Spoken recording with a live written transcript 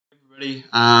Everybody.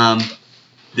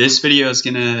 This video is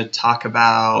going to talk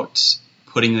about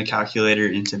putting the calculator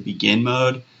into begin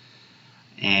mode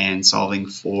and solving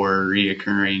for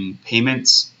reoccurring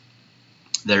payments,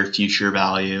 their future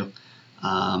value.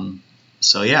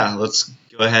 So yeah, let's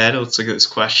go ahead, let's look at this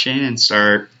question and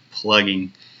start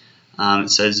plugging. It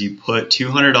says you put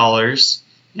 $200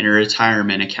 in a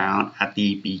retirement account at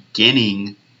the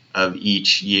beginning of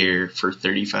each year for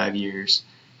 35 years.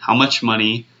 How much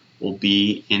money will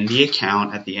be in the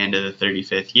account at the end of the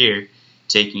 35th year,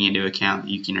 taking into account that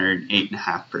you can earn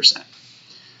 8.5%.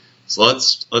 So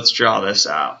let's draw this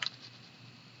out.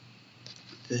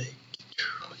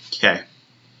 Okay,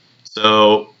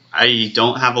 so I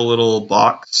don't have a little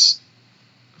box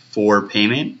for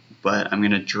payment, but I'm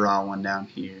going to draw one down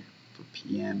here for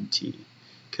PMT,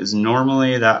 because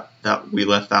normally that we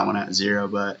left that one at 0,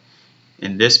 but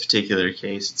in this particular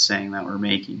case it's saying that we're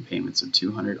making payments of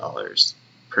 $200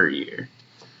 per year.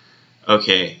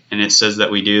 Okay, and it says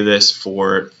that we do this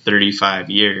for 35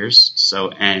 years, so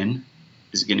N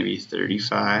is going to be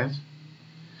 35. It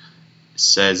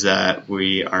says that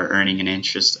we are earning an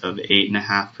interest of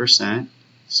 8.5%,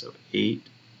 so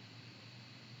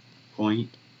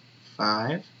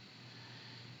 8.5,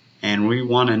 and we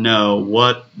want to know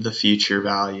what the future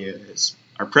value is.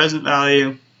 Our present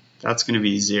value, that's going to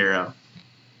be 0.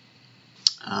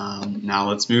 Now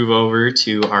let's move over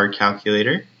to our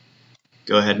calculator.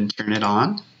 Go ahead and turn it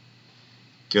on.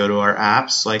 Go to our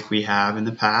apps like we have in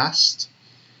the past.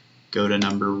 Go to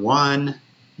number 1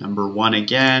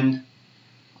 again.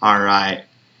 Alright,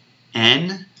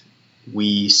 N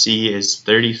we see is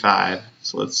 35,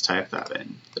 so let's type that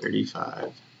in,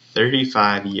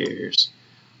 35 years.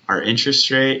 Our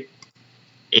interest rate,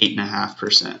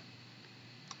 8.5%.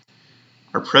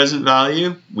 Our present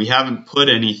value, we haven't put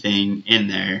anything in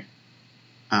there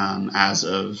as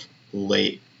of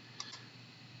late.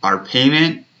 Our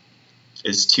payment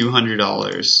is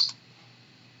 $200,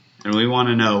 and we want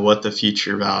to know what the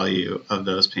future value of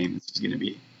those payments is going to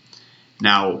be.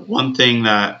 Now, one thing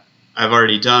that I've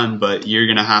already done, but you're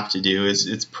going to have to do, is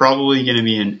it's probably going to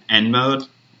be in N mode,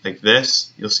 like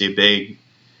this. You'll see a big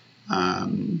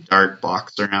dark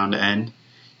box around N.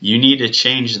 You need to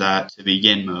change that to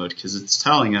begin mode, because it's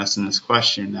telling us in this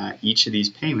question that each of these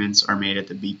payments are made at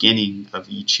the beginning of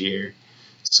each year.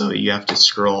 So you have to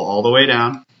scroll all the way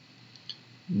down,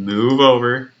 move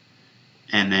over,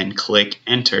 and then click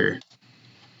enter.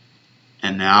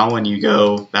 And now when you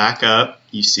go back up,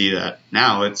 you see that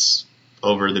now it's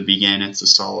over the begin, it's a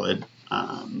solid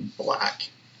black.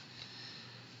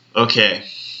 Okay,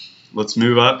 let's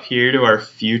move up here to our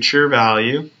future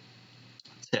value,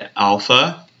 to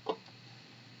alpha,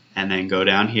 and then go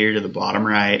down here to the bottom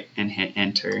right and hit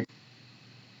enter.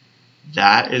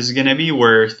 That is going to be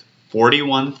worth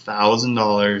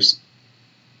 $41,000,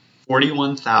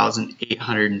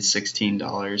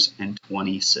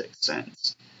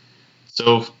 $41,816.26.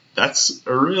 So that's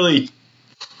a really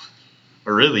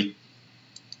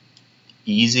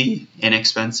easy,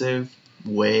 inexpensive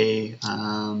way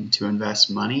to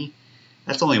invest money.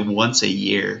 That's only once a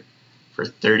year for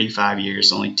 35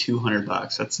 years, only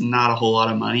 $200. That's not a whole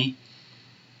lot of money,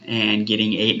 and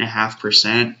getting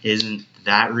 8.5% isn't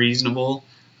that reasonable.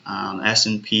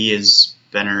 S&P has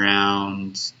been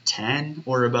around 10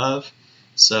 or above,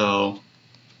 so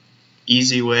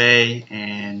easy way,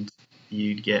 and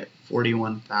you'd get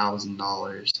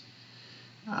 $41,000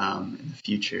 in the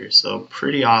future. So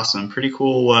pretty awesome, pretty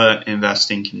cool what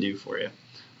investing can do for you.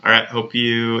 Alright, hope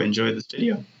you enjoyed this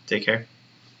video. Take care.